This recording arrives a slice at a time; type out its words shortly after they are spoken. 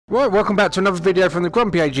Right, welcome back to another video from the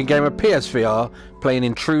Grumpy Aging Gamer PSVR, playing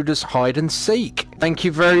Intruders Hide and Seek. Thank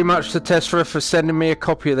you very much to Tessera for sending me a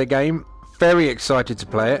copy of the game. Very excited to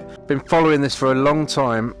play it. Been following this for a long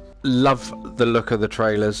time. Love the look of the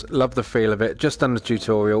trailers, love the feel of it. Just done the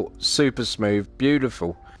tutorial, super smooth,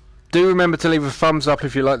 beautiful. Do remember to leave a thumbs up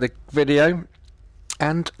if you like the video,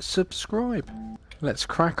 and subscribe. Let's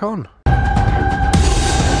crack on.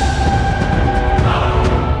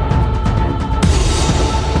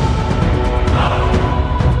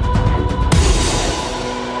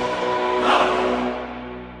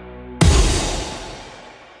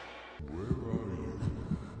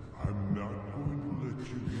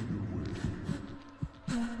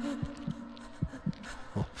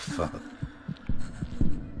 Oh, fuck.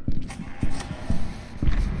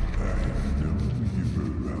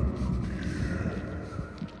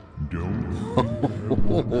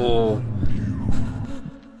 Oh.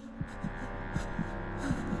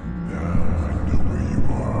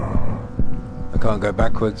 I can't go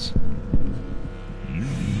backwards. You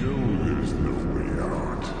know there's no way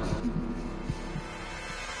out.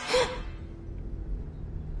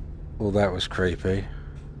 Well, that was creepy.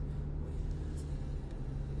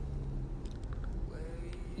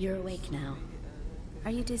 You're awake now.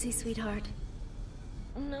 Are you dizzy, sweetheart?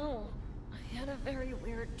 No, I had a very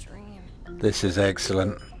weird dream. This is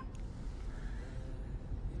excellent.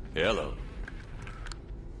 Hello.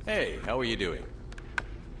 Hey, how are you doing?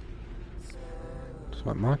 It's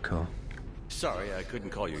like my car. Sorry, I couldn't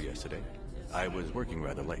call you yesterday. I was working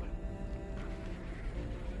rather late.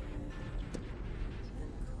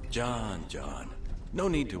 John, no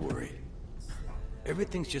need to worry.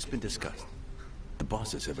 Everything's just been discussed. The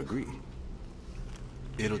bosses have agreed.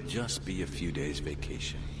 It'll just be a few days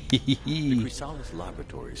vacation. The Chrysalis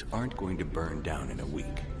laboratories aren't going to burn down in a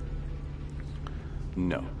week.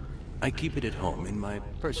 No, I keep it at home in my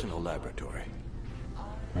personal laboratory.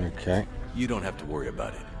 Okay. You don't have to worry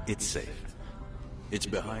about it. It's safe. It's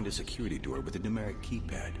behind a security door with a numeric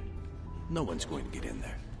keypad. No one's going to get in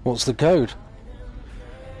there. What's the code?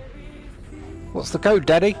 What's the code,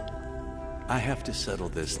 Daddy? I have to settle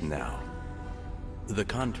this now. The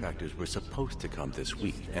contractors were supposed to come this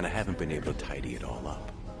week, and I haven't been able to tidy it all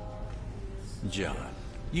up. John,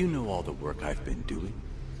 you know all the work I've been doing.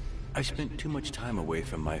 I spent too much time away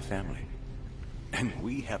from my family. And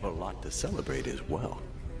we have a lot to celebrate as well.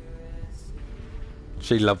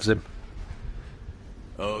 She loves him.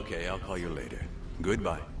 Okay, I'll call you later.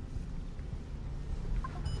 Goodbye.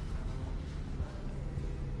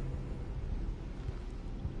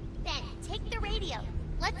 Ben, take the radio.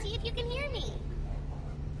 Let's see if you can hear me.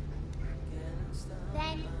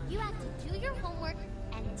 Then you have to do your homework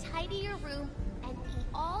and tidy your room and eat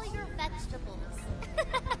all your vegetables.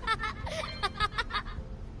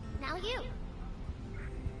 Now you.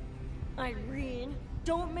 Irene,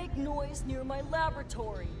 don't make noise near my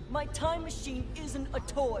laboratory. My time machine isn't a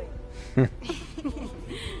toy.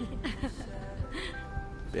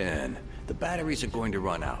 Ben, the batteries are going to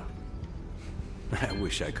run out. I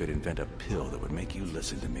wish I could invent a pill that would make you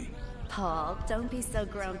listen to me. Paul, don't be so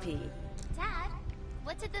grumpy. Dad,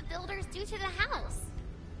 what did the builders do to the house?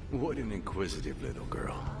 What an inquisitive little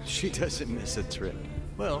girl. She doesn't miss a trick.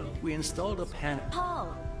 Well, we installed a panel. Paul,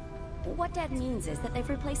 what Dad means is that they've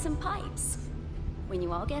replaced some pipes. When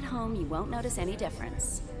you all get home, you won't notice any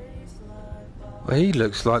difference. Well, he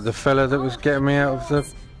looks like the fella that was getting me out of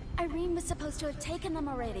the... Irene was supposed to have taken them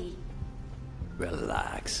already.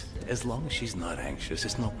 Relax. As long as she's not anxious,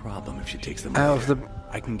 it's no problem if she takes them Out of later. the-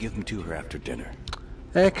 I can give them to her after dinner.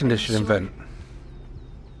 air conditioning vent.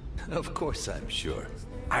 Of course I'm sure.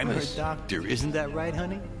 I'm her doctor, isn't that right,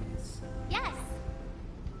 honey? Yes.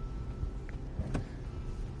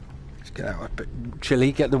 Let's get out a bit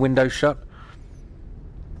chilly, get the window shut.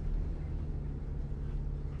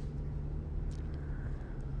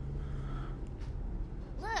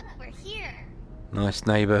 Look, we're here. Nice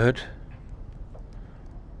neighbourhood.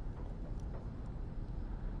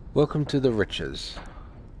 Welcome to the Riches.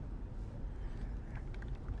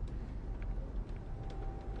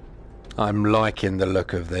 I'm liking the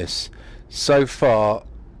look of this. So far,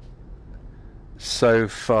 so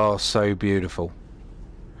beautiful.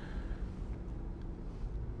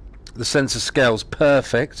 The sense of scale's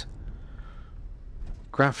perfect.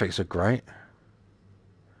 Graphics are great.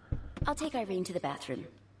 I'll take Irene to the bathroom.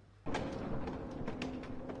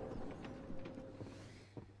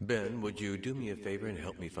 Ben, would you do me a favor and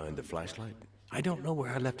help me find the flashlight? I don't know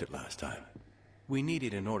where I left it last time. We need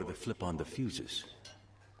it in order to flip on the fuses.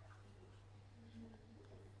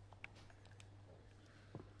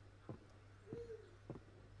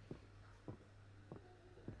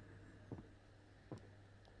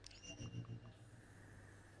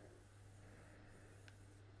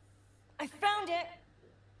 it.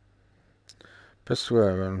 Press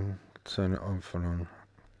square and turn it off and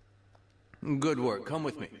on. Good work. Come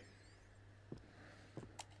with me.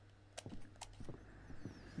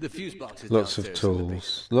 The fuse box is Lots of downstairs in the basement.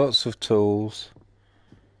 tools. Lots of tools.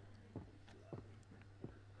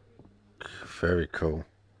 Very cool.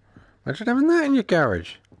 Imagine having that in your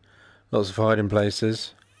garage. Lots of hiding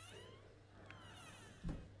places.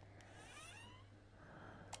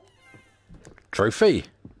 Trophy.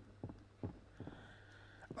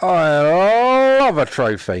 I love a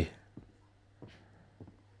trophy.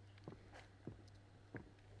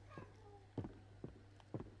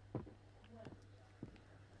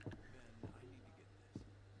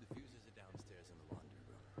 The fuses are downstairs in the laundry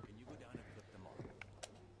room. Can you go down and flip them on?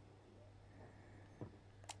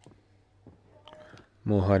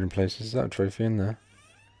 More hiding places. Is that a trophy in there?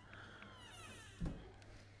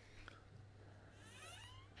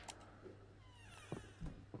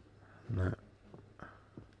 No.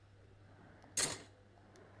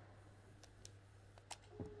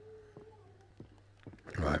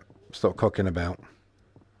 Right. Stop cocking about.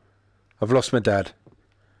 I've lost my dad.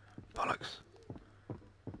 Bollocks.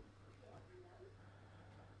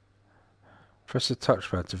 Press the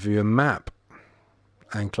touchpad to view a map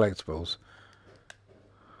and collectibles.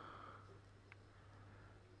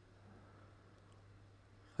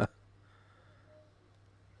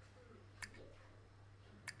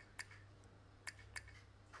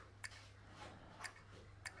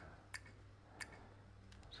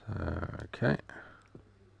 Okay.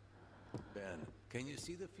 Ben, can you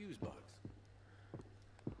see the fuse box?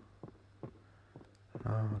 Oh,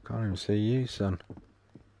 I can't even see you, son.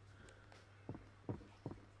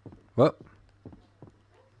 What?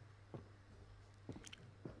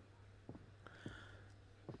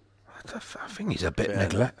 I think he's a bit Ben,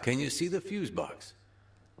 neglect. can you see the fuse box?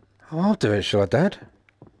 Oh, I'll do it, shall I, Dad?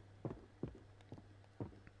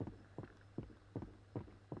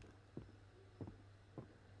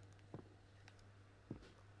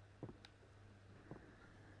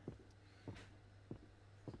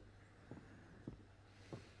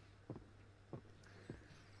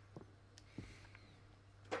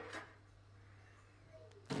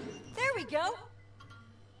 There we go.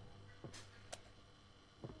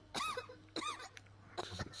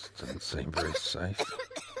 Doesn't seem very safe.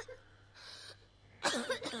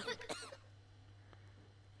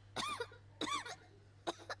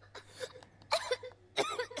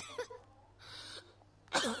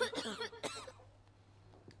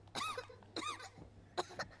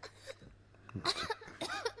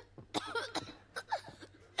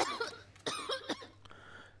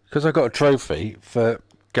 Because I got a trophy for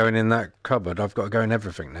going in that cupboard, I've got to go in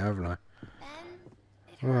everything now, haven't I? Ben,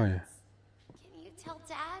 it Where are you? hurts. Can you tell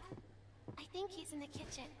Dad? I think he's in the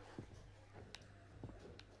kitchen.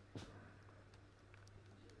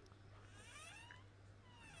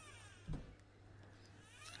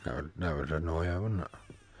 That would annoy her, wouldn't it?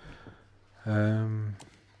 In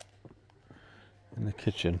the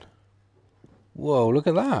kitchen. Whoa, look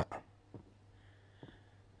at that.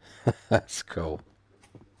 That's cool.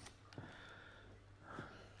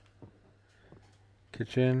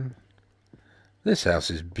 Kitchen. This house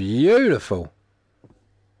is beautiful.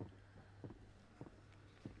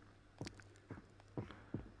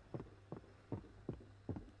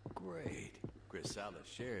 Great. Grisala's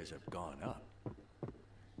shares have gone up.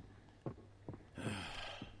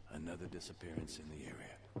 Another disappearance in the area.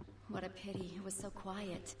 What a pity. It was so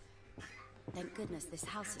quiet. Thank goodness this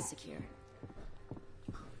house is secure.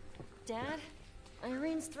 Dad,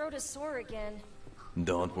 Irene's throat is sore again.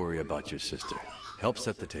 Don't worry about your sister. Help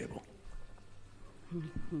set the table.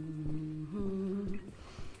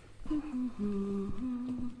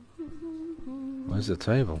 Where's the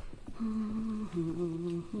table?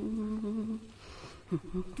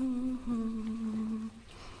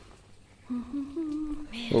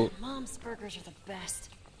 Man, Mom's burgers are the best.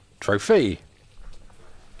 Trophy.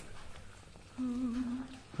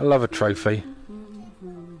 I love a trophy.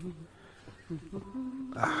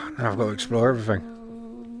 Now I've got to explore everything.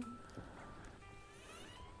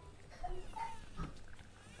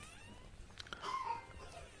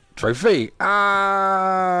 Trophy.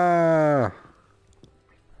 Ah!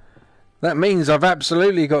 That means I've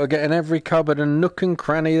absolutely got to get in every cupboard and nook and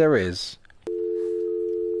cranny there is.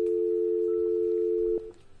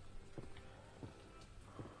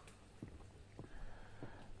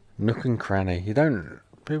 Nook and cranny.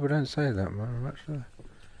 People don't say that much, do they?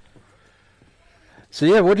 So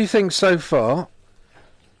yeah, what do you think so far?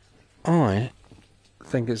 I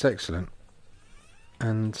think it's excellent.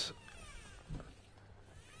 And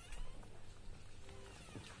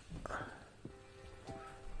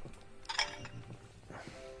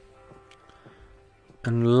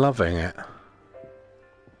and loving it.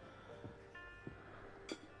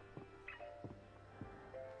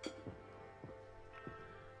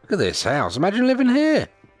 Look at this house. Imagine living here.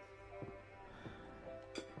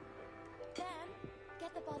 Ben,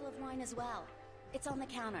 get the bottle of wine as well. It's on the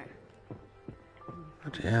counter.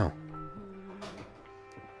 Bloody hell.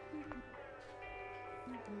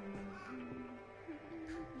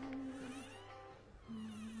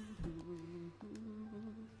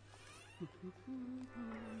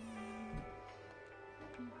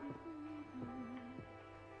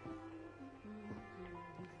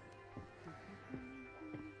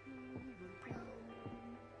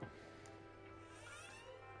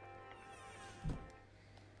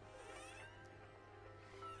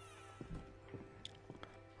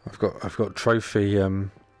 I've got trophy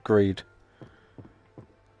greed.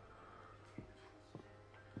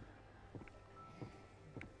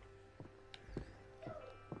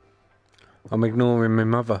 I'm ignoring my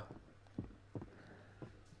mother.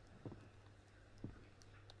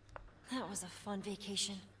 That was a fun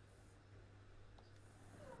vacation.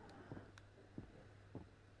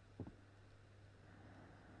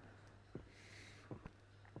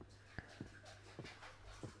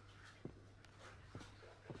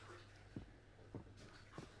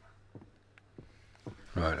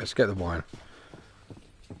 Right, let's get the wine.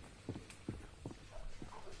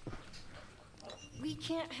 We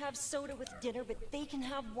can't have soda with dinner, but they can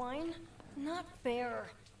have wine? Not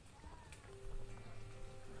fair.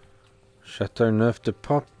 Chateau Neuf de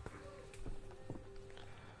Pop.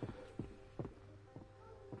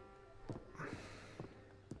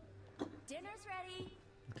 Dinner's ready.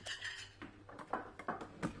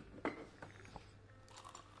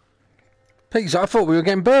 Pizza? I thought we were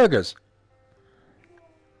getting burgers.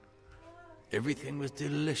 Everything was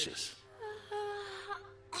delicious.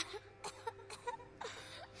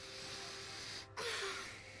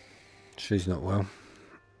 She's not well.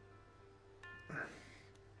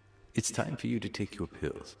 It's time for you to take your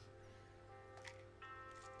pills.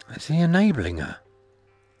 Is he enabling her?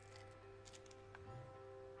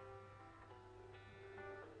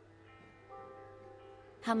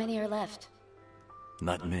 How many are left?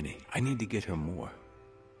 Not many. I need to get her more.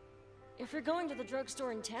 If you're going to the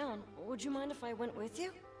drugstore in town, would you mind if I went with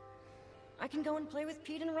you? I can go and play with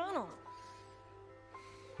Pete and Ronald.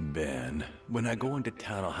 Ben, when I go into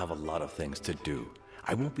town, I'll have a lot of things to do.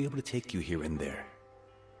 I won't be able to take you here and there.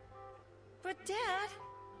 But Dad...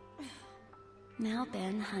 Now,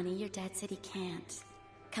 Ben, honey, your dad said he can't.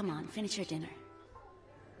 Come on, finish your dinner.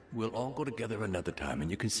 We'll all go together another time,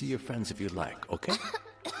 and you can see your friends if you like, okay?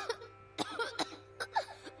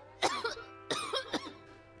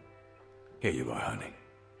 Here you are, honey.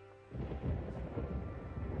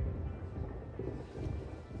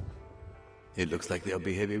 It looks like there'll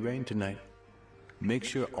be heavy rain tonight. Make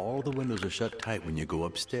sure all the windows are shut tight when you go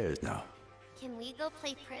upstairs now. Can we go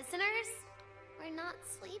play prisoners? We're not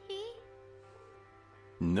sleepy.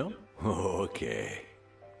 No? Okay.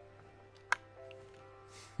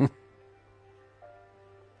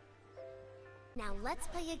 Now let's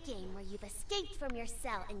play a game where you've escaped from your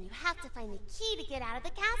cell and you have to find the key to get out of the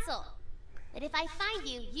castle. But if I find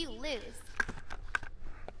you, you lose.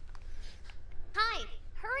 Hide!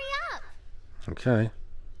 Hurry up! Okay.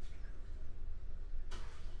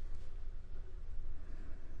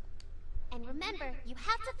 And remember, you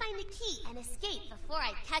have to find the key and escape before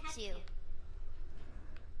I catch you.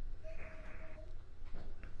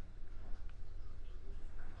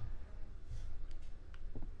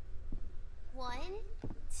 One,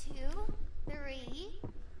 2, 3,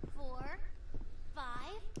 4, 5,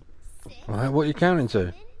 6. Right, what are you counting to?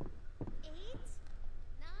 7, 8, 9,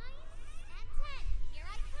 and 10. Here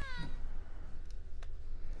I come.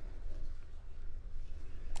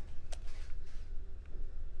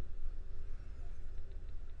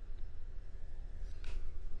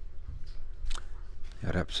 Yeah,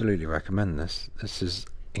 I'd absolutely recommend this. This is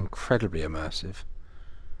incredibly immersive.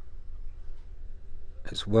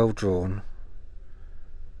 It's well drawn.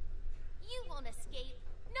 You won't escape.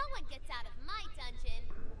 No one gets out of my dungeon.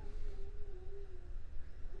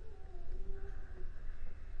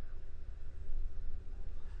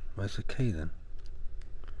 Where's the key then?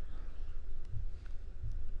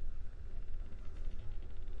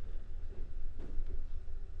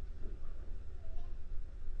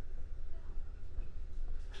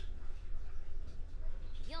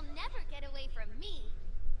 You'll never get away from me.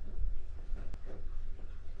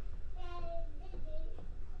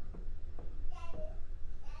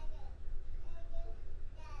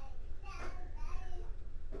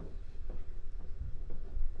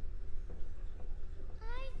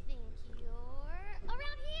 I think you're...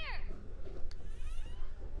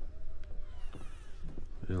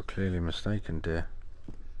 You're clearly mistaken, dear.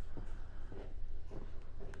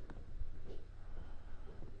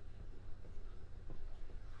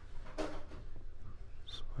 So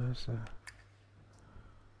where's the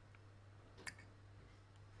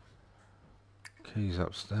keys?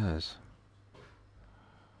 Upstairs.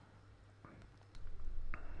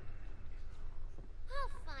 I'll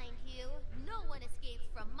find you. No one escapes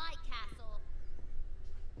from my castle.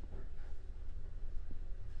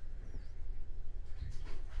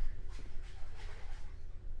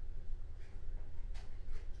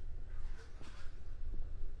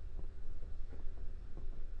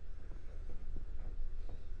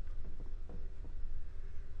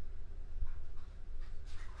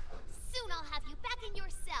 Soon I'll have you back in your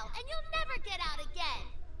cell, and you'll never get out again.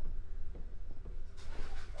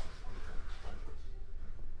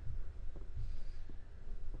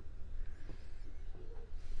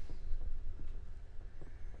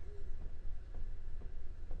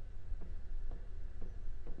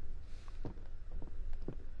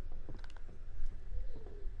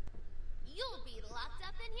 You'll be locked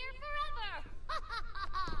up in here forever. Ha ha ha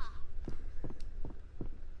ha!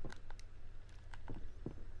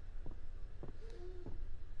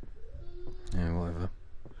 Yeah, whatever.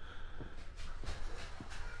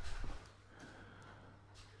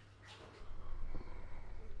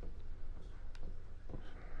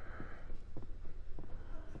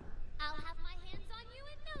 I'll have my hands on you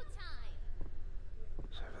in no time.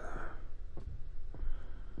 It's over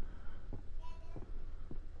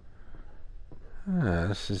there. Ah,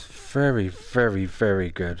 this is very, very, very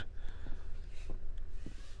good.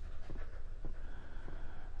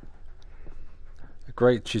 A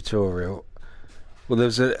great tutorial. Well,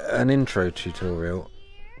 there's an intro tutorial,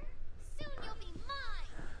 Soon you'll be mine.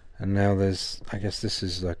 and now there's, I guess this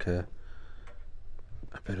is like a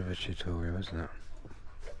bit of a tutorial, isn't it?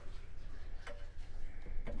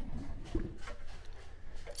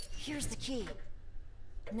 Here's the key.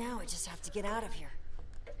 Now I just have to get out of here.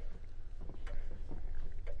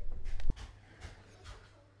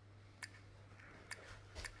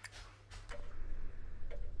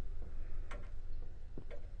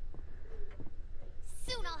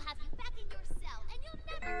 Soon I'll have you back in your cell, and you'll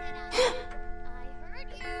never get out. I heard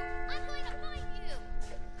you. I'm going to find you.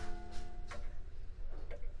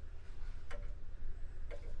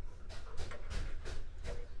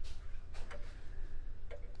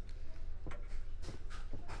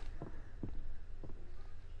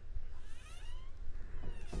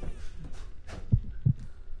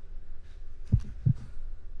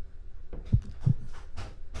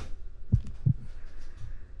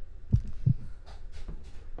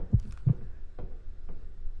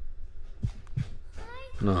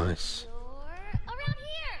 Nice. You're around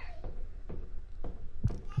here.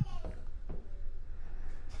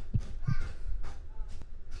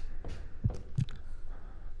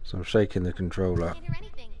 So I'm shaking the controller. Can't hear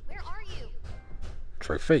anything. Where are you?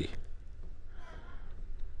 Trophy.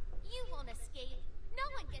 You won't escape. No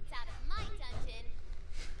one gets out of my dungeon.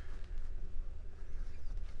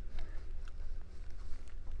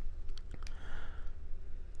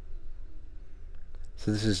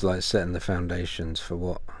 So this is like setting the foundations for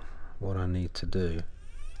what I need to do.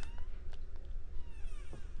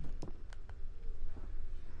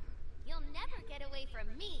 You'll never get away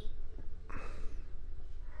from me.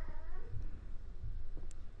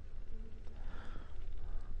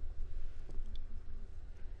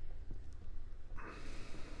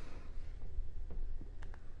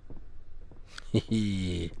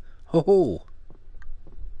 Hehe. Ho ho.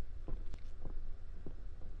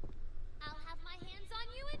 I'll have my hands on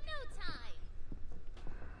you in no time.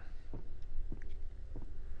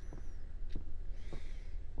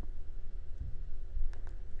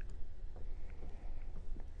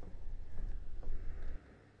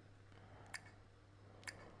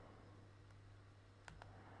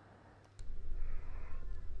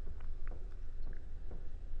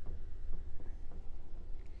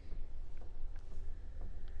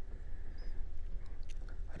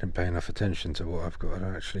 I didn't pay enough attention to what I've got to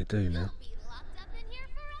actually do now. You'll be locked up in here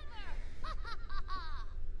forever. Ha ha ha ha.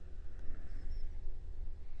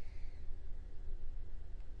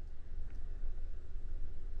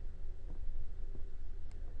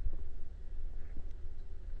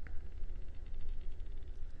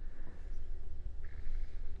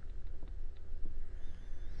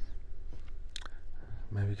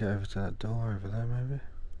 Maybe get over to that door over there, maybe?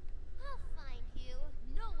 I'll find you.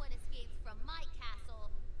 No one escapes from my castle.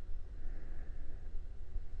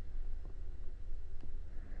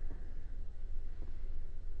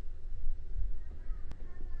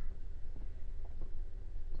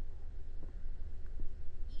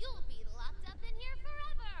 You'll be locked up in here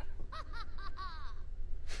forever.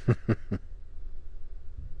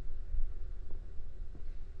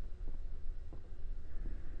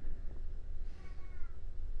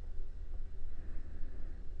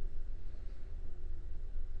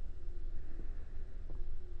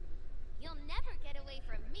 You'll never get away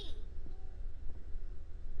from me.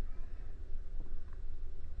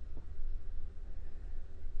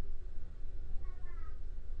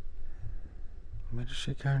 Where does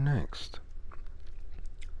she go next?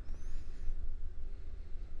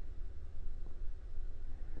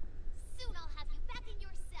 Soon I'll have you back in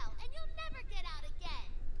your cell, and you'll never get out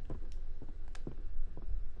again.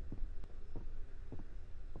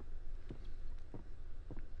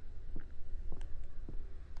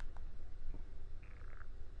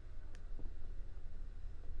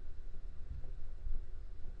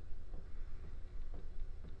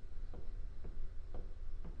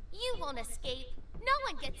 You won't escape.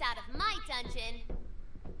 No one gets out of my dungeon.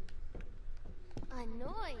 A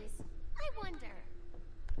noise. I wonder.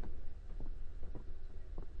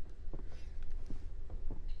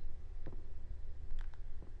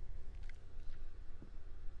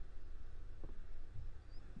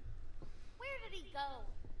 Where did he go?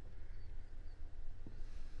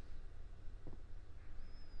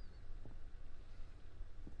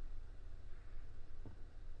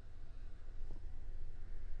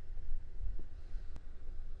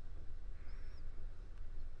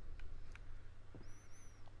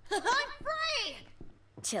 I'm free!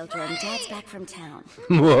 Children, Dad's back from town.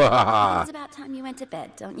 Done It's about time you went to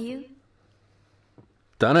bed, don't you?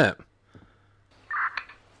 it.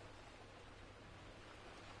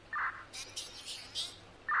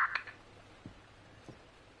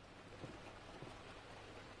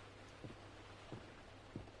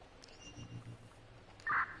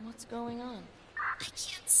 What's going on? I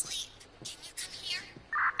can't sleep. Can you come here?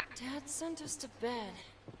 Dad sent us to bed.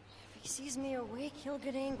 If he sees me awake, he'll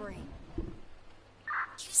get angry.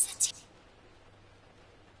 You said to...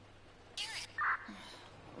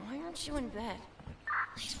 Aaron, Why aren't you in bed?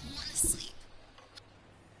 I don't want to sleep.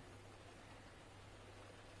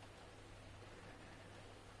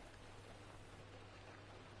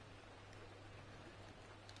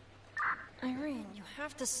 Irene, you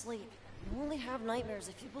have to sleep. You only have nightmares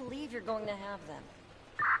if you believe you're going to have them.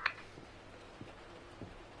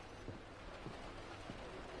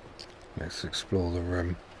 Let's explore the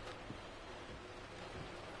room.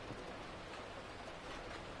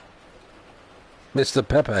 Mr.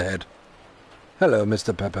 Pepperhead. Hello,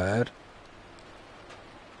 Mr. Pepperhead.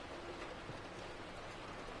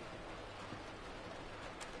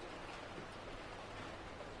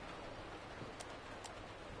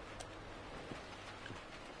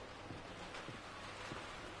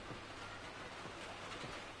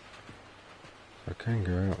 I can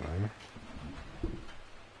go out there.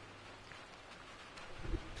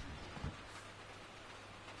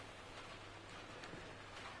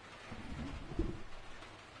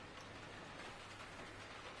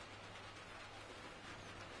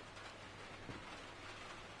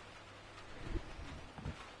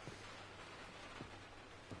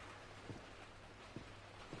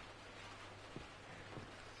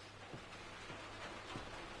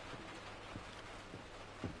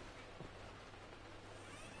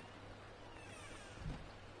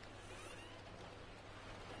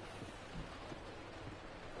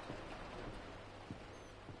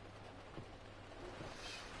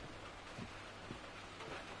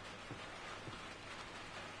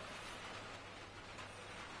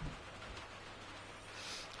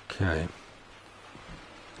 Okay,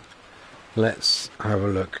 let's have a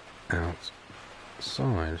look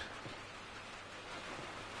outside.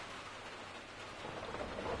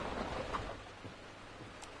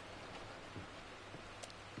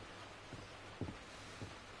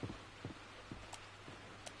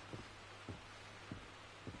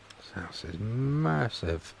 This house is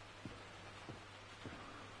massive.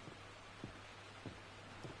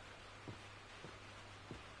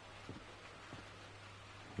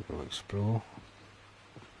 We'll explore.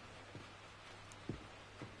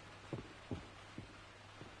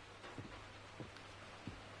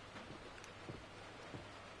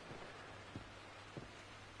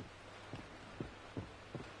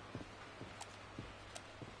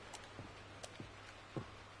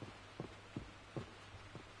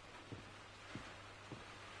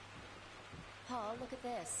 Paul, look at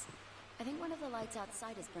this. I think one of the lights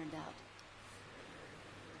outside is burned out.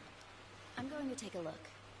 I'm going to take a look.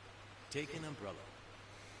 Take an umbrella.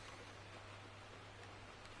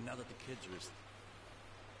 Now that the kids are asleep.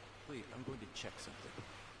 Wait, I'm going to check something.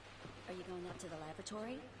 Are you going up to the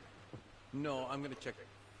laboratory? No, I'm going to check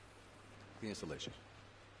the installation.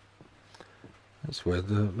 That's weird,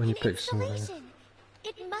 when you An pick something. installation.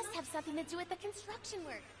 It must have something to do with the construction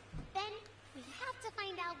work. Then we have to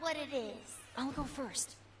find out what it is. I'll go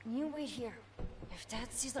first. You wait here. If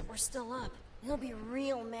Dad sees that we're still up, he'll be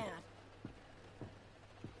real mad.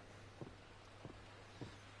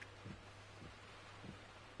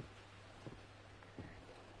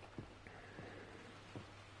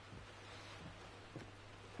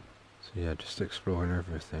 So yeah, just exploring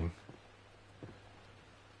everything.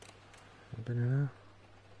 Been in there?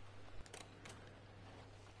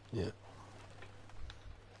 Yeah.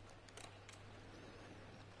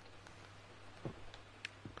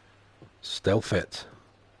 Stealth it.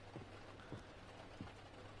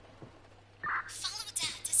 Follow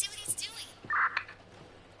Dad to see what he's doing.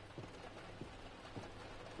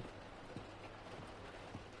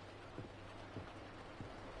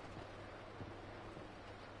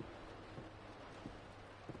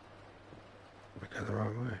 We go the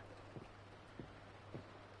right way.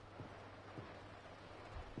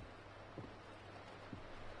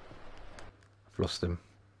 I've lost him.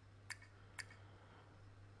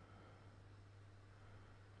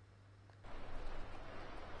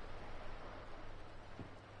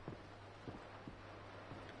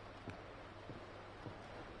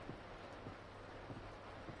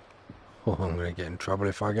 Oh, I'm going to get in trouble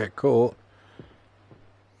if I get caught.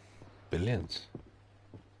 Billions.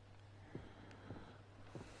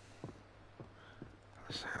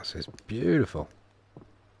 This house is beautiful.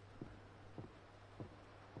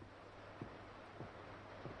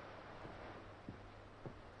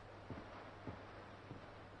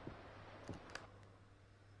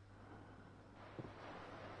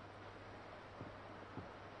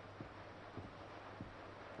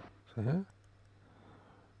 So yeah,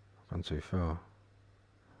 gone too far.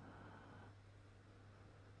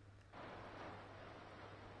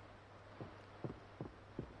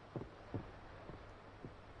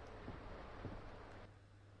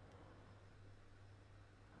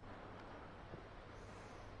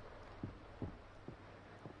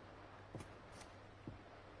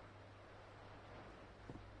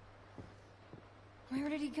 Where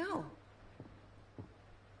did he go?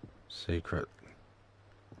 Secret.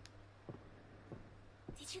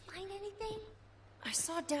 Did you find anything? I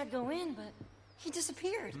saw Dad go in, but he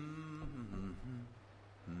disappeared.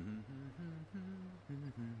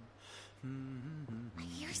 I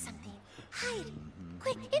hear something. Hide!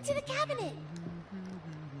 Quick, into the cabinet!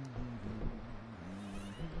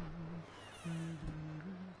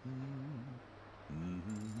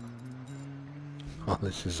 Oh,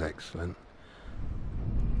 this is excellent.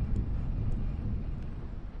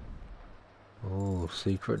 Oh,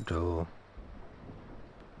 secret door.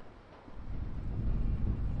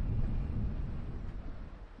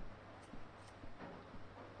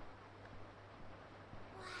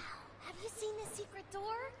 Wow, have you seen this secret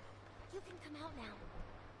door? You can come out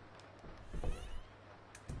now.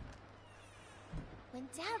 When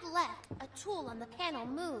Dad left, a tool on the panel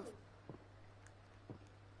moved.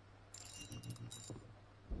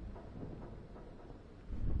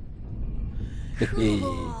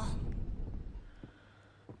 Cool.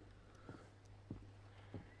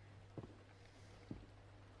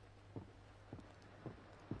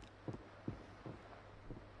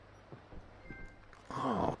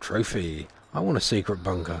 Oh, trophy. I want a secret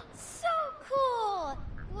bunker. So cool!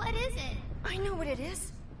 What is it? I know what it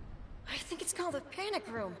is. I think it's called a panic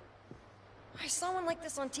room. I saw one like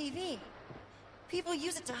this on TV. People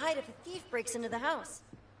use it to hide if a thief breaks into the house.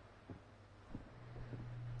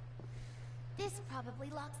 This probably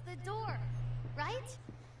locks the door, right?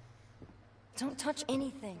 Don't touch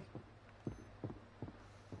anything.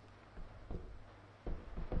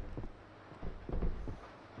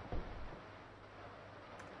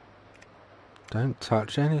 Don't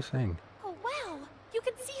touch anything. Oh wow! You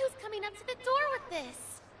can see who's coming up to the door with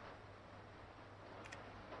this!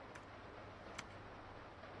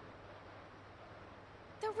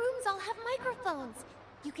 The rooms all have microphones.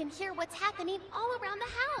 You can hear what's happening all around the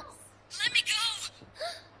house. Let me go!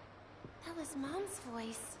 That was Mom's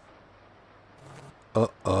voice.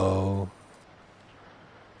 Uh-oh.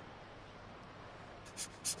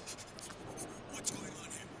 What's going on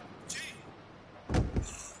here? Jane!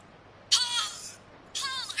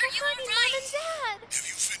 Paul, They're hurting Mom and Dad! Have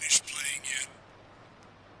you finished playing yet?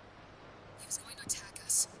 He was going to attack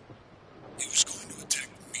us. He was going to attack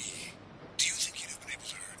me. Do you think he'd have been able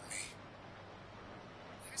to hurt me?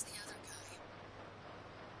 Where's the other guy?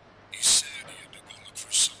 He said he had to go look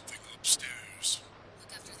for something upstairs.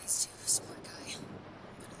 Look after these two, smart guy. I'm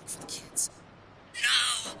gonna look for the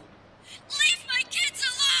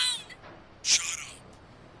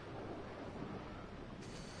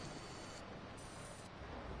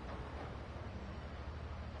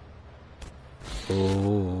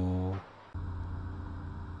Oh.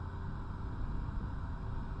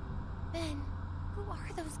 Ben, who are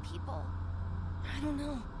those people? I don't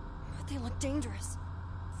know, but they look dangerous.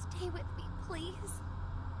 Stay with me, please.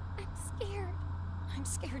 I'm scared. I'm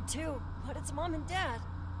scared too, but it's Mom and Dad.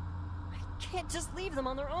 I can't just leave them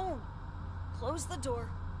on their own. Close the door,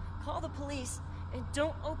 call the police, and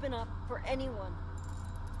don't open up for anyone.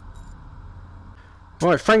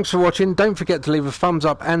 Right, thanks for watching. Don't forget to leave a thumbs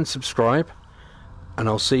up and subscribe. And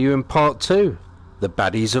I'll see you in part 2. The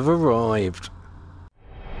baddies have arrived.